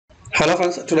Hello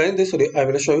friends, today in this video I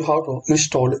will show you how to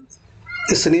install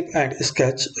Snip and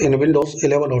Sketch in Windows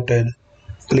 11 or 10.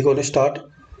 Click on Start.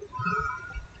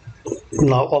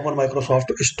 Now open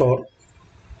Microsoft Store.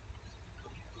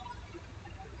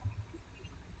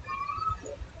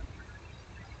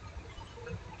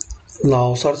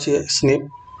 Now search here Snip.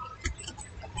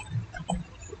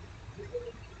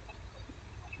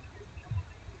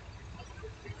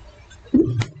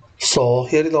 So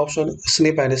here is the option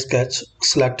Snip and Sketch.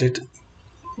 Select it.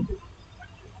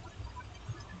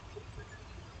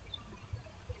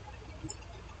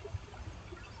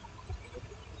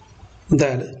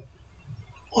 Then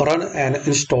run and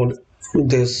install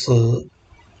this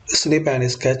Snip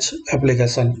and Sketch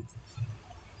application.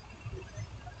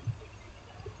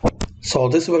 So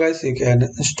this way guys you can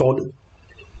install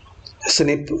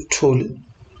Snip Tool.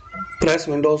 Press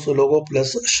Windows logo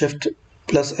plus Shift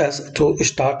plus S to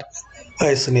start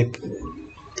a snip.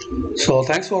 So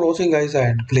thanks for watching guys,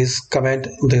 and please comment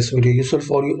this video useful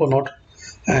for you or not.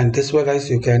 And this way guys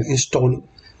you can install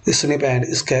Snip and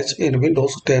Sketch in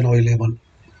Windows 10 or 11.